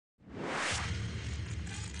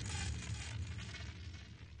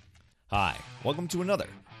Hi, welcome to another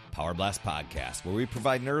Power Blast podcast where we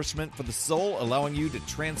provide nourishment for the soul, allowing you to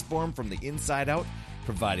transform from the inside out,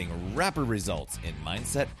 providing rapid results in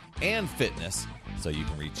mindset and fitness so you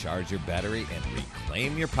can recharge your battery and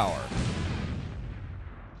reclaim your power.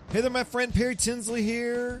 Hey there, my friend Perry Tinsley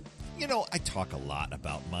here. You know, I talk a lot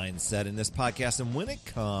about mindset in this podcast, and when it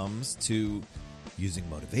comes to using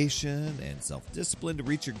motivation and self-discipline to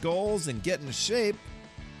reach your goals and get into shape,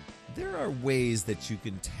 there are ways that you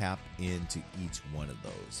can tap into each one of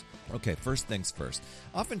those. Okay, first things first.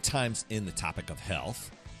 Oftentimes in the topic of health,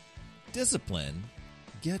 discipline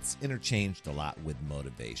gets interchanged a lot with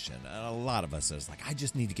motivation. A lot of us is like, I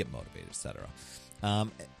just need to get motivated, etc.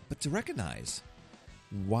 But to recognize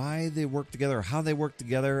why they work together, how they work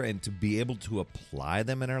together, and to be able to apply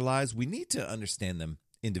them in our lives, we need to understand them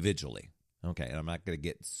individually. Okay, and I'm not going to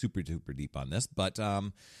get super duper deep on this, but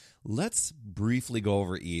let's briefly go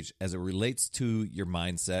over each as it relates to your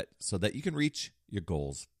mindset so that you can reach your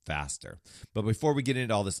goals faster. But before we get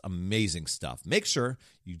into all this amazing stuff, make sure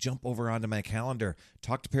you jump over onto my calendar,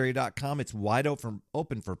 talktoperry.com. It's wide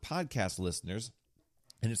open for podcast listeners,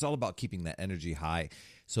 and it's all about keeping that energy high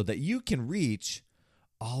so that you can reach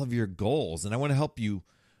all of your goals. And I want to help you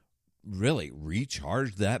really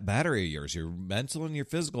recharge that battery of yours, your mental and your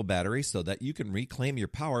physical battery, so that you can reclaim your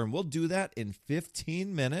power. And we'll do that in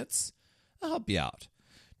 15 minutes. I'll help you out.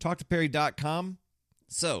 TalkToPerry.com.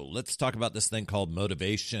 So let's talk about this thing called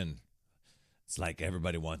motivation. It's like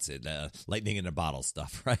everybody wants it. Lightning in a bottle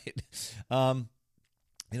stuff, right?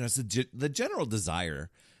 It's the general desire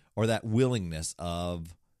or that willingness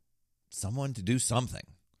of someone to do something.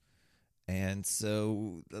 And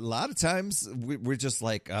so a lot of times we're just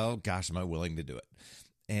like, oh gosh, am I willing to do it?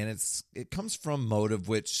 And it comes from motive,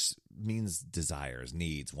 which means desires,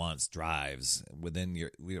 needs, wants, drives within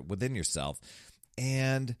yourself.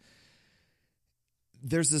 And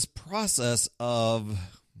there's this process of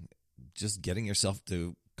just getting yourself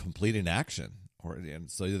to complete an action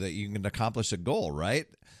so that you can accomplish a goal, right?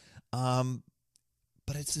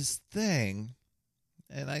 But it's this thing.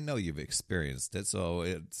 And I know you've experienced it, so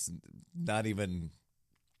it's not even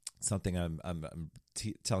something I'm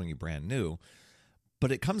telling you brand new,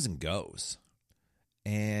 but it comes and goes.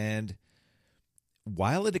 And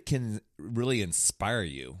while it can really inspire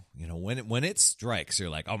you, you know, when it strikes, you're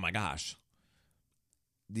like, oh my gosh.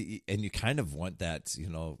 And you kind of want that, you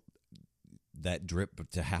know, that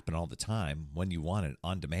drip to happen all the time when you want it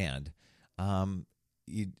on demand.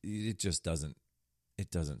 It just doesn't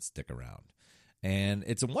stick around. And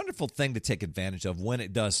it's a wonderful thing to take advantage of when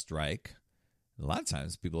it does strike. A lot of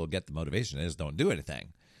times people will get the motivation, they just don't do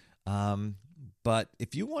anything. But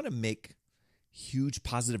if you want to make huge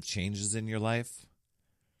positive changes in your life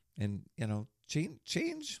and, you know,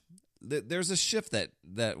 change, there's a shift that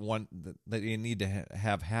you need to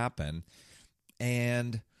have happen.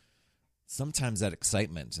 And sometimes that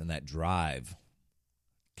excitement and that drive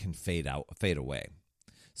can fade away.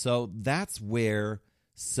 So that's where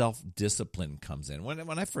self-discipline comes in.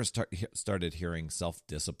 When I first started hearing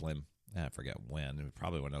self-discipline, I forget when,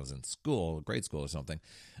 probably when I was in school, grade school or something,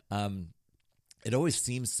 it always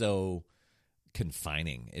seems so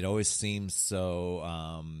confining. It always seems so,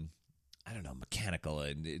 I don't know, mechanical.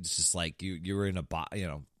 And it's just like you were in a box, you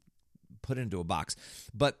know, put into a box.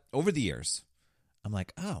 But over the years, I'm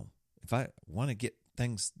like, oh, if I want to get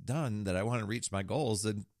things done, that I want to reach my goals,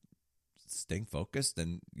 then staying focused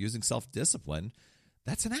and using self-discipline,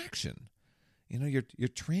 that's an action. You know, you're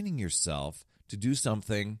training yourself to do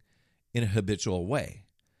something in a habitual way.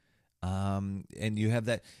 And you have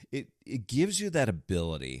that, it gives you that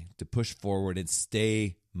ability to push forward and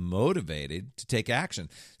stay motivated to take action.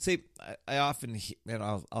 See, I'll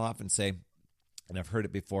often say, and I've heard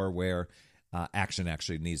it before, where action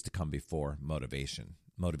actually needs to come before motivation.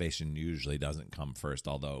 Motivation usually doesn't come first,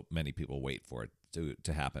 although many people wait for it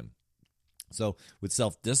to happen. So with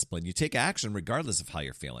self-discipline, you take action regardless of how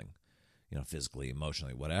you're feeling, you know, physically,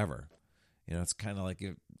 emotionally, whatever. You know, it's kind of like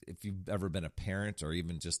if you've ever been a parent or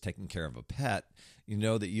even just taking care of a pet, you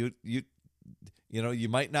know that you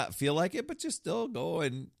might not feel like it, but you still go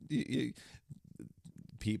and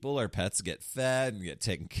people or pets get fed and get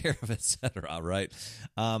taken care of, etc. Right?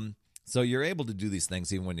 So you're able to do these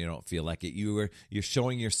things even when you don't feel like it. You're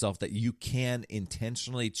showing yourself that you can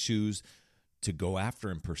intentionally choose to go after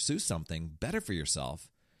and pursue something better for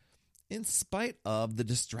yourself in spite of the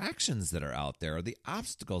distractions that are out there or the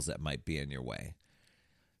obstacles that might be in your way.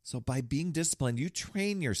 So by being disciplined, you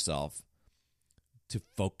train yourself to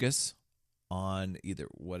focus on either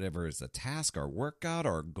whatever is a task or workout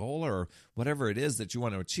or a goal or whatever it is that you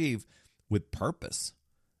want to achieve with purpose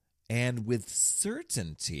and with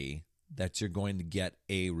certainty that you're going to get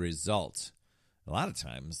a result. A lot of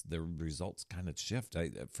times the results kind of shift.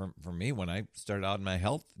 For me, when I started out in my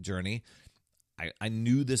health journey, I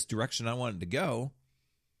knew this direction I wanted to go.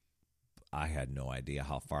 I had no idea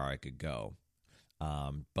how far I could go.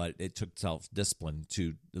 But it took self-discipline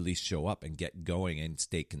to at least show up and get going and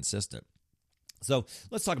stay consistent. So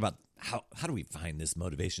let's talk about how do we find this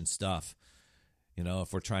motivation stuff,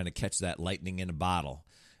 if we're trying to catch that lightning in a bottle.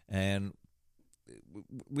 And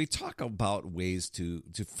we talk about ways to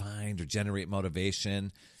find or generate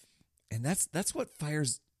motivation. And that's what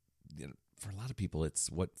fires, for a lot of people, it's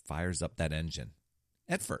what fires up that engine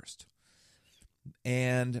at first.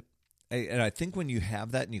 And I think when you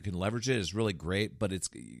have that and you can leverage it, it's really great, but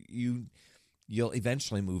you'll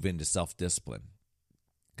eventually move into self-discipline,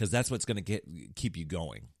 because that's what's going to keep you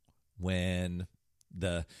going when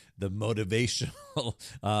the motivational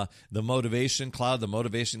the motivation cloud, the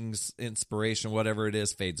motivation inspiration, whatever it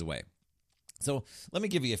is, fades away. So let me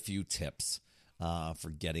give you a few tips for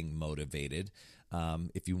getting motivated.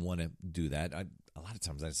 If you want to do that, a lot of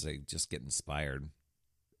times I say just get inspired.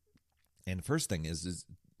 And the first thing is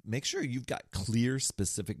make sure you've got clear,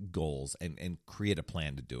 specific goals and create a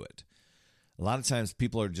plan to do it. A lot of times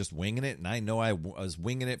people are just winging it, and I know I was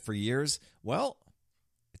winging it for years. Well,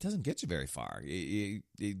 it doesn't get you very far. You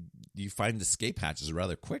find escape hatches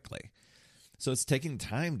rather quickly. So it's taking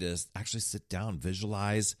time to actually sit down,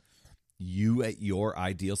 visualize you at your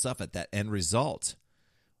ideal self, at that end result,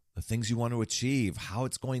 the things you want to achieve, how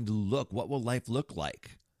it's going to look, what will life look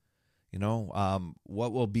like.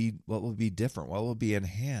 What will be different? What will be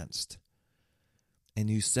enhanced? And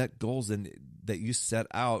you set goals that you set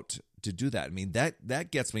out to do that. I mean,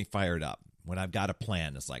 that gets me fired up when I've got a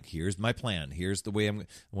plan. It's like, here's my plan. Here's the way I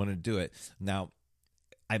want to do it. Now,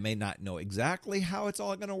 I may not know exactly how it's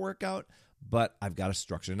all going to work out, but I've got a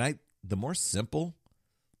structure. And the more simple,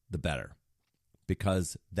 the better,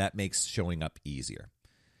 because that makes showing up easier.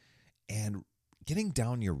 And getting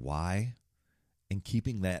down your why and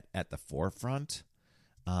keeping that at the forefront.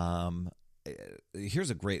 Here's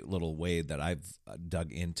a great little way that I've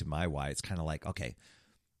dug into my why. It's kind of like, okay,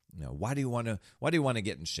 why do you want to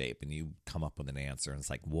get in shape? And you come up with an answer, and it's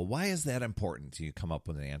like, well, why is that important? You come up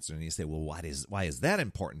with an answer, and you say, well, why is that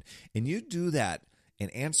important? And you do that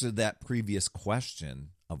and answer that previous question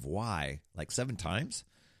of why like 7 times.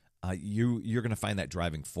 You're going to find that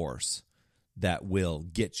driving force that will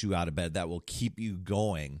get you out of bed, that will keep you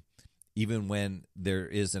going, even when there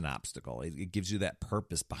is an obstacle. It gives you that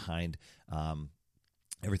purpose behind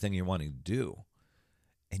everything you're wanting to do.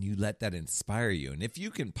 And you let that inspire you. And if you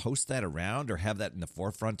can post that around or have that in the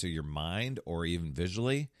forefront of your mind or even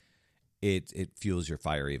visually, it fuels your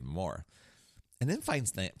fire even more. And then find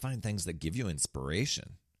things that give you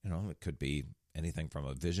inspiration. It could be anything from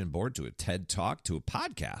a vision board to a TED Talk to a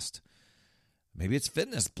podcast. Maybe it's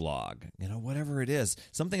fitness blog, whatever it is.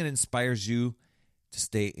 Something that inspires you to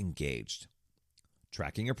stay engaged.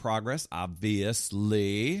 Tracking your progress,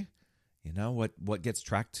 obviously. What gets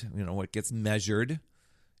tracked, what gets measured,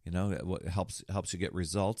 what helps you get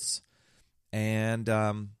results, and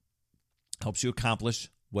helps you accomplish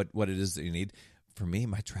what it is that you need. For me,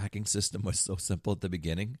 my tracking system was so simple at the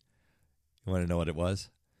beginning. You want to know what it was?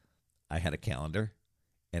 I had a calendar,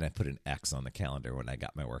 and I put an X on the calendar when I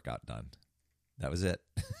got my workout done. That was it.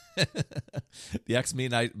 The X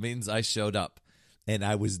means I showed up. And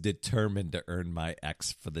I was determined to earn my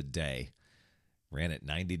X for the day. Ran it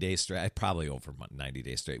 90 days straight. Probably over 90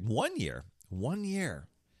 days straight. 1 year.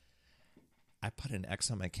 I put an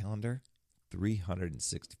X on my calendar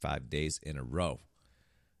 365 days in a row.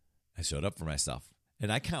 I showed up for myself.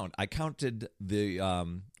 And I counted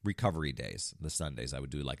the recovery days, the Sundays. I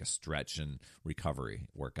would do like a stretch and recovery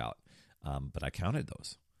workout. But I counted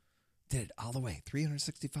those. Did it all the way,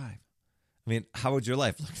 365. I mean, how would your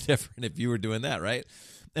life look different if you were doing that, right?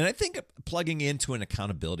 And I think plugging into an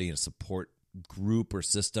accountability and support group or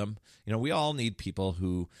system, we all need people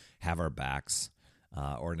who have our backs,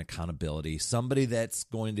 or an accountability, somebody that's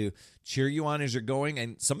going to cheer you on as you're going,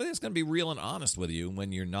 and somebody that's going to be real and honest with you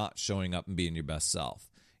when you're not showing up and being your best self.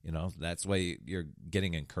 That's why you're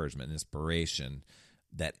getting encouragement and inspiration,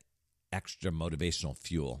 that extra motivational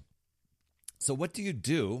fuel. So what do you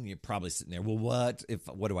do? You're probably sitting there, well, what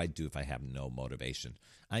do I do if I have no motivation?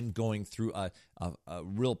 I'm going through a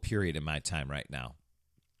real period in my time right now,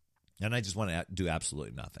 and I just want to do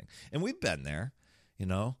absolutely nothing. And we've been there,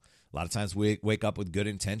 A lot of times we wake up with good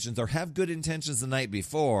intentions or have good intentions the night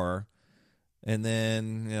before, and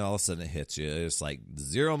then all of a sudden it hits you. It's like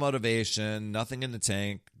zero motivation, nothing in the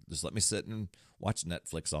tank. Just let me sit and watch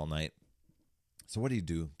Netflix all night. So what do you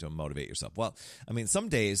do to motivate yourself? Well, I mean, some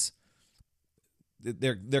days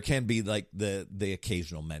there can be like the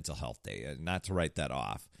occasional mental health day, not to write that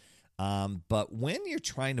off. But when you're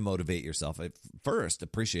trying to motivate yourself, first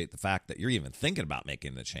appreciate the fact that you're even thinking about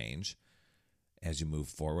making the change as you move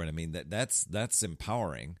forward. I mean, that's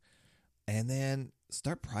empowering. And then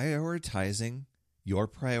start prioritizing your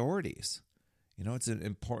priorities. It's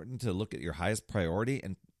important to look at your highest priority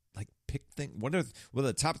and like pick things. What are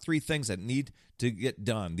the top 3 things that need to get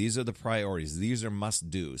done? These are the priorities. These are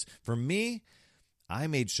must-dos. For me, I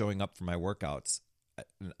made showing up for my workouts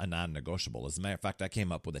a non-negotiable. As a matter of fact, I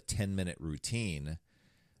came up with a 10-minute routine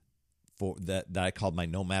for that I called my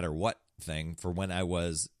no matter what thing for when I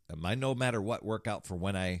was my no matter what workout for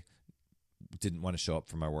when I didn't want to show up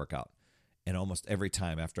for my workout. And almost every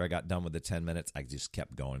time after I got done with the 10 minutes, I just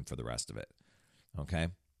kept going for the rest of it. Okay?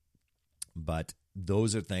 But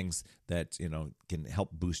those are things that, can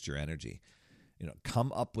help boost your energy.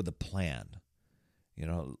 Come up with a plan.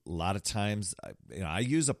 A lot of times, I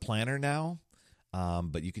use a planner now.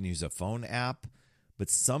 But you can use a phone app, but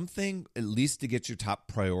something at least to get your top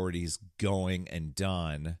priorities going and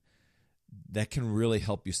done that can really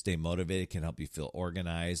help you stay motivated, can help you feel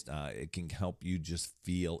organized. It can help you just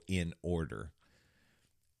feel in order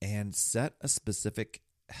and set a specific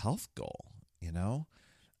health goal, and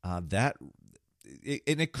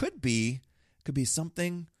it could be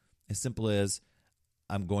something as simple as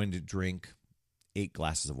I'm going to drink 8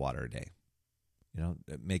 glasses of water a day.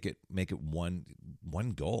 Make it one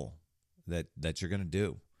goal that you're going to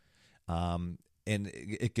do. And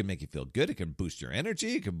it can make you feel good. It can boost your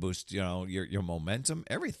energy. It can boost, your momentum,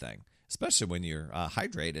 everything, especially when you're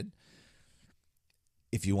hydrated.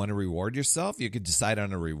 If you want to reward yourself, you could decide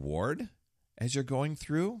on a reward as you're going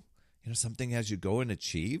through, something as you go and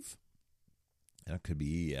achieve. And it could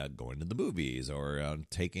be going to the movies or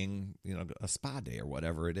taking, a spa day or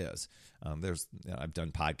whatever it is. I've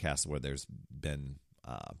done podcasts where there's been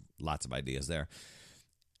lots of ideas there.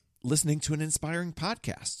 Listening to an inspiring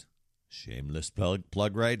podcast. Shameless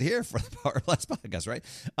plug right here for the Power Blast podcast, right?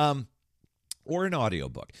 Or an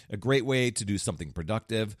audiobook. A great way to do something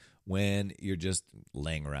productive when you're just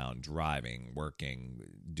laying around, driving, working,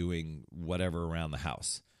 doing whatever around the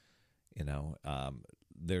house.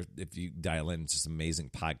 If you dial into some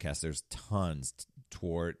amazing podcasts, there's tons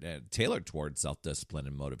tailored toward self-discipline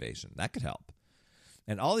and motivation. That could help.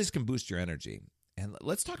 And all these can boost your energy. And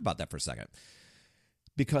let's talk about that for a second.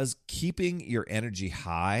 Because keeping your energy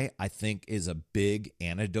high, I think, is a big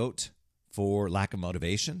antidote for lack of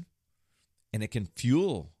motivation. And it can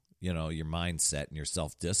fuel, your mindset and your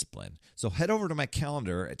self-discipline. So head over to my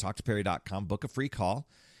calendar at talktoperry.com, book a free call.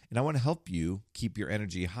 And I want to help you keep your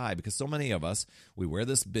energy high because so many of us, we wear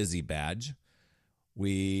this busy badge.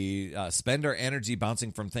 We spend our energy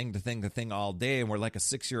bouncing from thing to thing to thing all day, and we're like a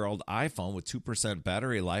 6-year-old iPhone with 2%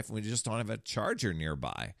 battery life, and we just don't have a charger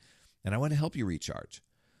nearby. And I want to help you recharge.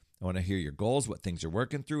 I want to hear your goals, what things you're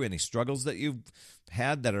working through, any struggles that you've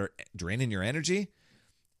had that are draining your energy.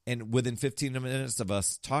 And within 15 minutes of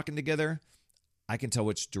us talking together, I can tell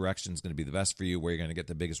which direction is going to be the best for you, where you're going to get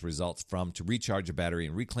the biggest results from to recharge your battery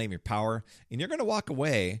and reclaim your power. And you're going to walk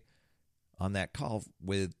away on that call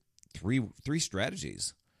with three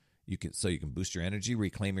strategies. You can boost your energy,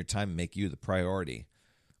 reclaim your time, and make you the priority.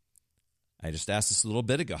 I just asked this a little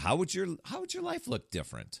bit ago. How would your life look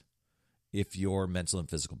different if your mental and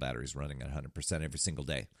physical battery is running at 100% every single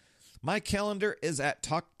day? My calendar is at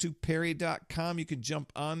talktoperry.com. You can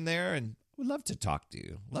jump on there and we'd love to talk to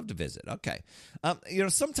you. Love to visit. Okay.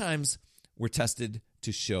 Sometimes we're tested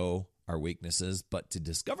to show our weaknesses, but to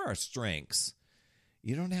discover our strengths,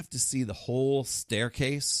 you don't have to see the whole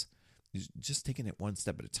staircase. You're just taking it one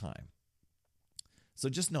step at a time. So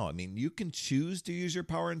just know, you can choose to use your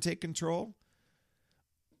power and take control,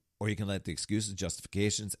 or you can let the excuses,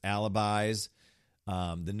 justifications, alibis,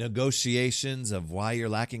 the negotiations of why you're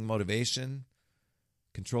lacking motivation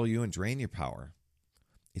control you and drain your power.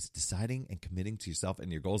 It's deciding and committing to yourself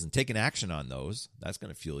and your goals and taking action on those. That's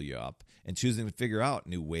going to fuel you up. And choosing to figure out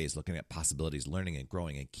new ways, looking at possibilities, learning and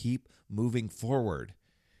growing, and keep moving forward.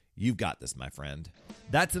 You've got this, my friend.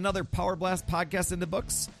 That's another Power Blast podcast in the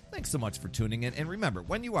books. Thanks so much for tuning in. And remember,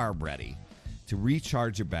 when you are ready to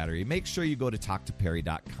recharge your battery, make sure you go to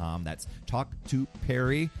talktoperry.com. That's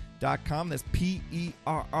talktoperry.com. That's Perry.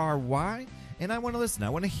 And I want to listen. I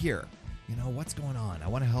want to hear. What's going on? I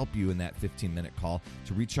want to help you in that 15-minute call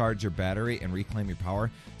to recharge your battery and reclaim your power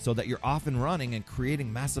so that you're off and running and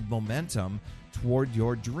creating massive momentum toward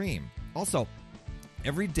your dream. Also,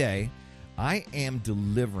 every day, I am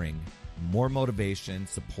delivering more motivation,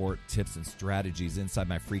 support, tips, and strategies inside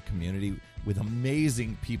my free community with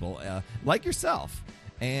amazing people like yourself.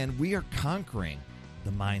 And we are conquering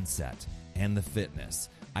the mindset and the fitness.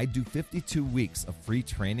 I do 52 weeks of free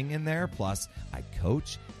training in there. Plus, I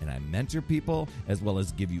coach and I mentor people, as well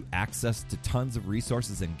as give you access to tons of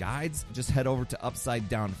resources and guides. Just head over to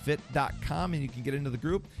UpsideDownFit.com and you can get into the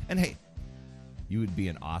group. And hey, you would be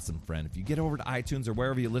an awesome friend if you get over to iTunes or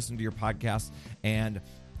wherever you listen to your podcast and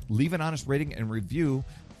leave an honest rating and review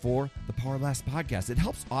for the Power Blast podcast. It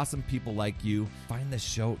helps awesome people like you find the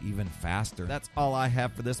show even faster. That's all I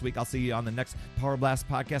have for this week. I'll see you on the next Power Blast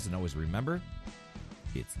podcast. And always remember,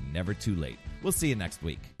 it's never too late. We'll see you next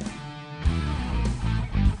week.